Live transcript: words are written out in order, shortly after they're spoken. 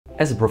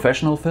As a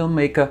professional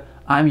filmmaker,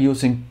 I'm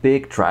using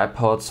big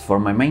tripods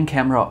for my main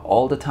camera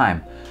all the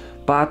time.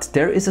 But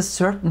there is a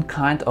certain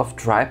kind of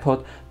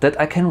tripod that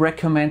I can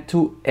recommend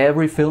to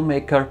every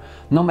filmmaker,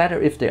 no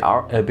matter if they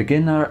are a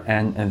beginner,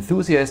 an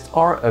enthusiast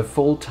or a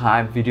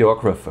full-time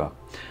videographer.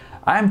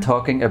 I'm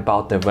talking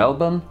about the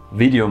Velbon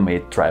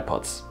Videomate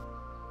tripods.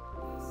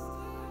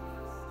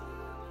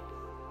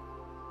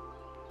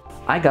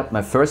 I got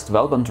my first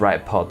Velbon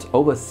tripod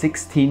over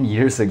 16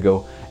 years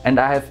ago and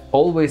I have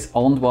always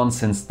owned one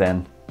since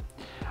then.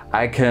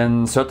 I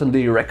can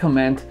certainly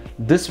recommend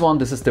this one.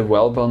 This is the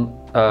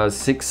Velbon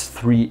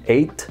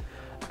 638,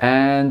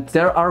 and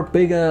there are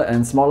bigger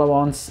and smaller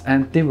ones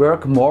and they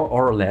work more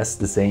or less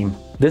the same.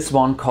 This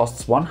one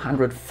costs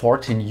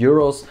 114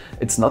 euros.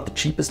 It's not the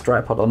cheapest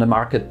tripod on the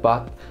market,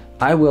 but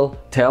I will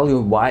tell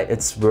you why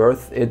it's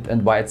worth it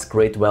and why it's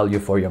great value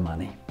for your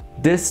money.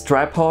 This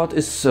tripod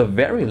is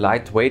very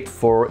lightweight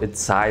for its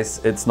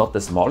size. It's not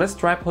the smallest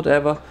tripod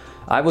ever.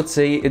 I would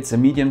say it's a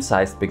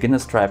medium-sized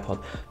beginner's tripod,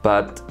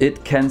 but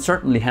it can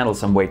certainly handle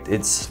some weight.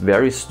 It's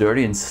very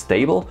sturdy and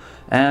stable,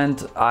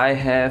 and I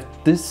have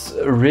this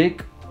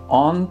rig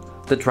on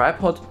the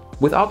tripod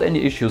without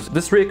any issues.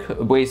 This rig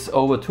weighs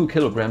over 2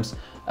 kilograms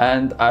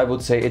and I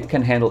would say it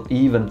can handle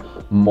even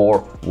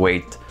more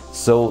weight,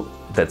 so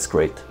that's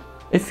great.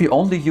 If you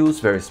only use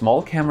very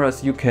small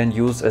cameras, you can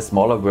use a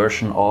smaller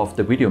version of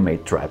the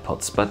Videomate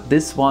tripods, but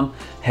this one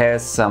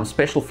has some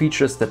special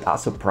features that are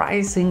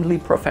surprisingly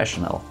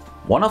professional.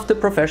 One of the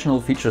professional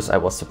features I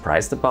was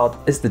surprised about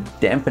is the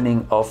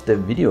dampening of the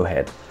video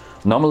head.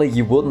 Normally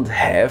you wouldn't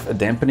have a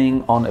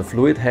dampening on a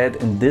fluid head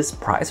in this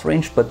price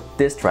range, but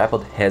this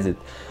tripod has it.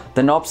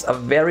 The knobs are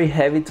very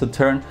heavy to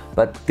turn,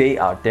 but they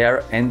are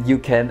there and you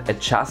can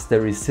adjust the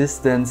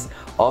resistance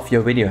of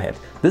your video head.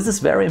 This is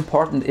very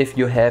important if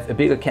you have a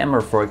bigger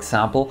camera, for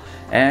example,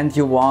 and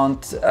you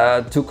want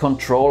to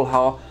control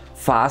how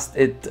fast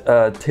it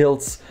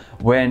tilts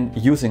when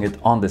using it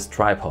on this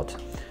tripod.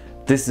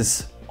 This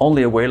is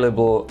only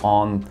available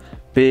on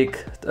big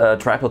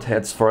tripod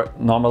heads for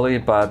normally,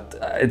 but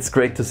it's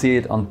great to see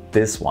it on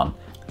this one.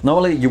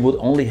 Normally you would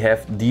only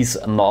have these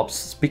knobs.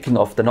 Speaking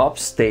of the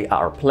knobs, they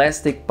are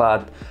plastic,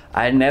 but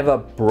I never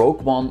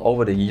broke one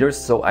over the years,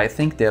 so I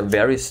think they're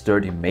very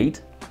sturdy made.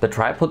 The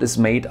tripod is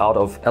made out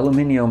of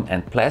aluminum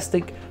and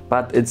plastic,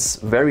 but it's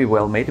very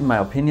well made in my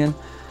opinion.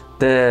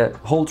 The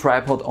whole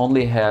tripod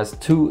only has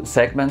 2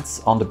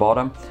 segments on the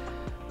bottom.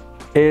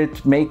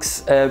 It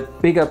makes a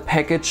bigger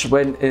package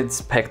when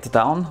it's packed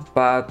down,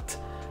 but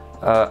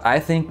I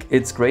think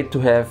it's great to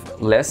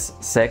have less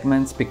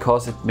segments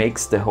because it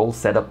makes the whole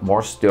setup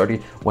more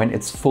sturdy when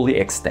it's fully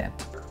extended.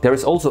 There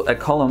is also a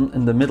column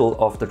in the middle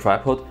of the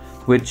tripod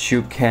which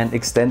you can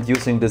extend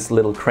using this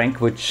little crank,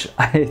 which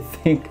I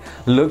think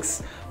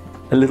looks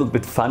a little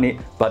bit funny,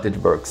 but it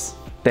works.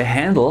 The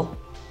handle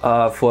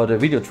for the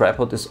video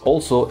tripod is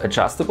also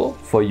adjustable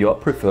for your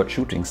preferred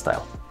shooting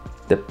style.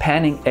 The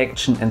panning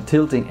action and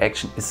tilting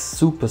action is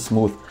super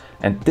smooth,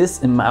 and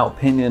this, in my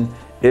opinion,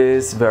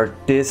 is where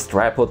this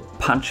tripod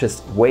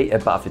punches way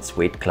above its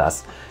weight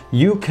class.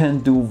 You can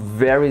do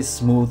very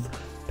smooth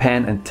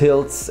pan and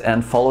tilts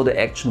and follow the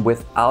action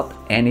without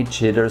any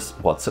jitters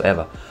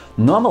whatsoever.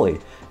 Normally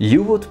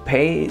you would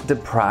pay the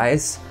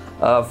price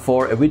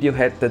for a video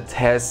head that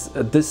has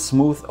this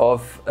smooth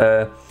of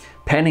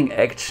panning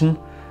action,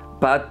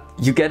 but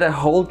you get a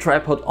whole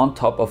tripod on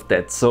top of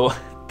that, so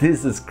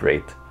this is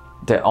great.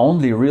 The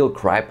only real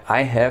gripe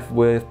I have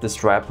with this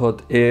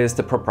tripod is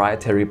the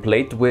proprietary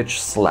plate, which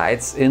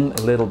slides in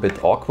a little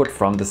bit awkward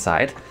from the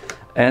side,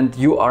 and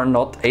you are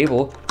not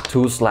able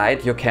to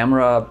slide your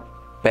camera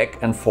back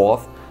and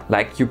forth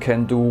like you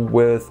can do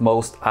with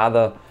most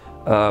other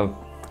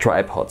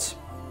tripods.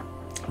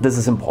 This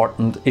is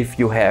important if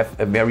you have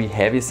a very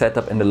heavy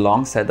setup and a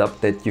long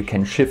setup, that you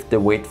can shift the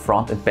weight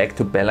front and back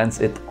to balance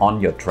it on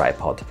your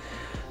tripod.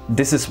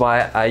 This is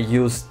why I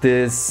use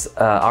this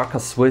Arca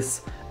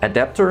Swiss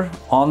adapter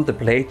on the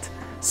plate,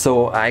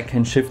 so I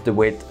can shift the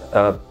weight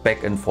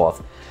back and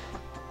forth.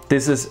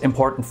 This is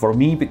important for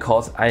me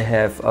because I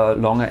have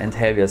longer and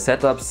heavier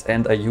setups,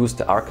 and I use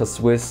the Arca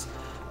Swiss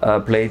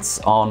plates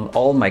on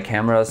all my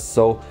cameras,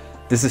 so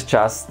this is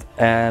just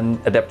an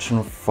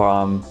adaptation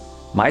from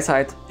my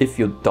side. If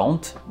you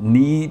don't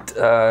need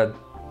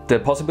the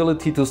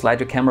possibility to slide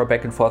your camera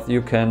back and forth,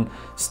 you can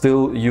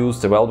still use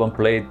the Velbon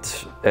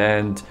plate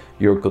and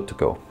you're good to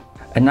go.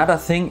 Another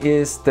thing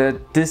is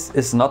that this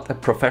is not a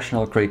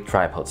professional grade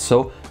tripod,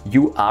 so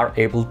you are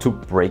able to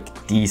break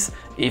these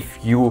if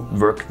you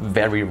work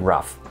very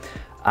rough.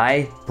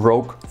 I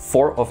broke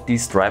 4 of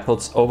these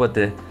tripods over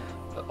the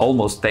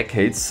almost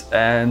decades,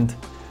 and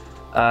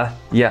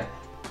yeah,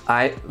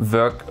 I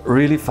work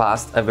really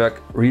fast, I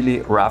work really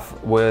rough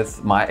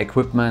with my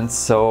equipment,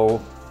 so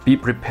be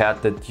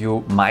prepared that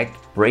you might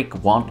break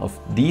one of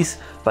these,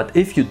 but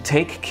if you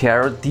take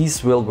care,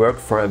 these will work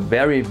for a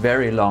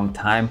very long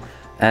time,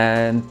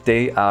 and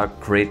they are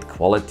great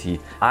quality.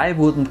 I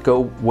wouldn't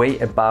go way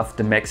above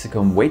the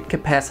maximum weight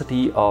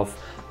capacity of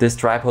this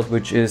tripod,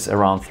 which is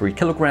around 3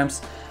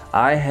 kilograms.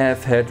 I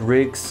have had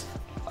rigs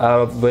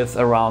with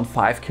around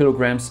 5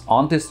 kilograms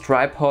on this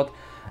tripod,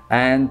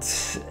 and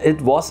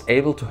it was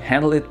able to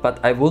handle it, but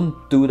I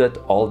wouldn't do that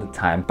all the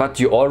time. But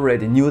you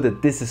already knew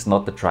that this is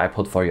not the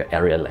tripod for your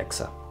area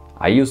Alexa.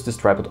 I use this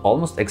tripod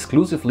almost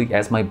exclusively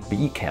as my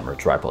B camera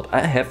tripod.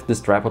 I have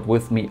this tripod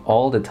with me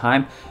all the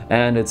time,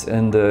 and it's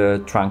in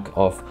the trunk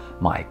of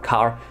my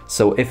car.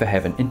 So if I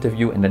have an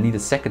interview and I need a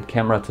second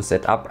camera to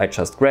set up, I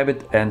just grab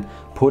it and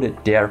put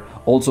it there.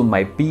 Also,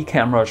 my B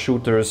camera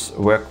shooters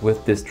work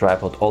with this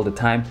tripod all the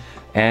time,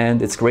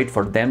 and it's great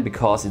for them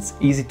because it's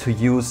easy to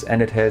use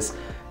and it has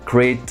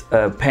great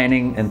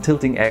panning and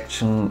tilting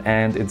action,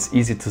 and it's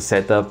easy to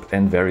set up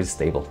and very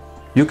stable.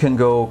 You can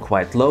go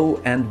quite low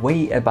and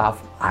way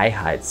above eye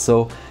height,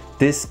 so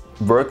this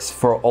works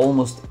for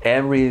almost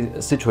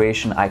every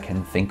situation I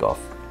can think of.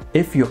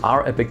 If you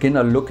are a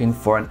beginner looking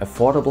for an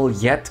affordable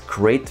yet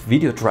great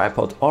video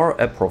tripod, or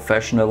a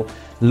professional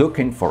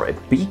looking for a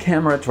B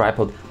camera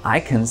tripod, I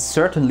can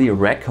certainly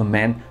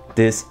recommend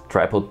this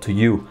tripod to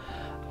you.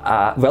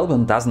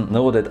 Velbon doesn't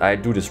know that I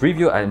do this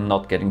review. I'm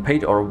not getting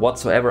paid or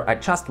whatsoever. I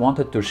just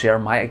wanted to share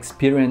my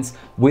experience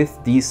with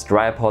these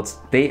tripods.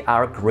 They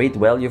are great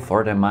value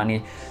for their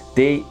money.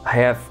 They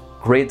have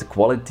great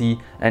quality,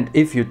 and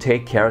if you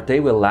take care, they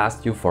will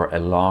last you for a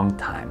long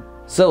time.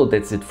 So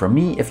that's it from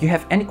me. If you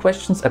have any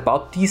questions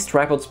about these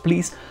tripods,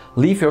 please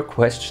leave your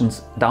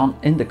questions down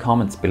in the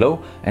comments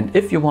below. And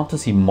if you want to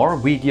see more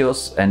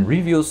videos and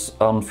reviews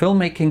on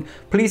filmmaking,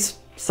 please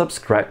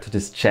subscribe to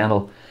this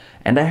channel.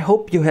 And I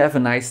hope you have a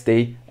nice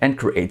day and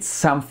create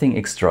something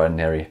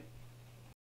extraordinary.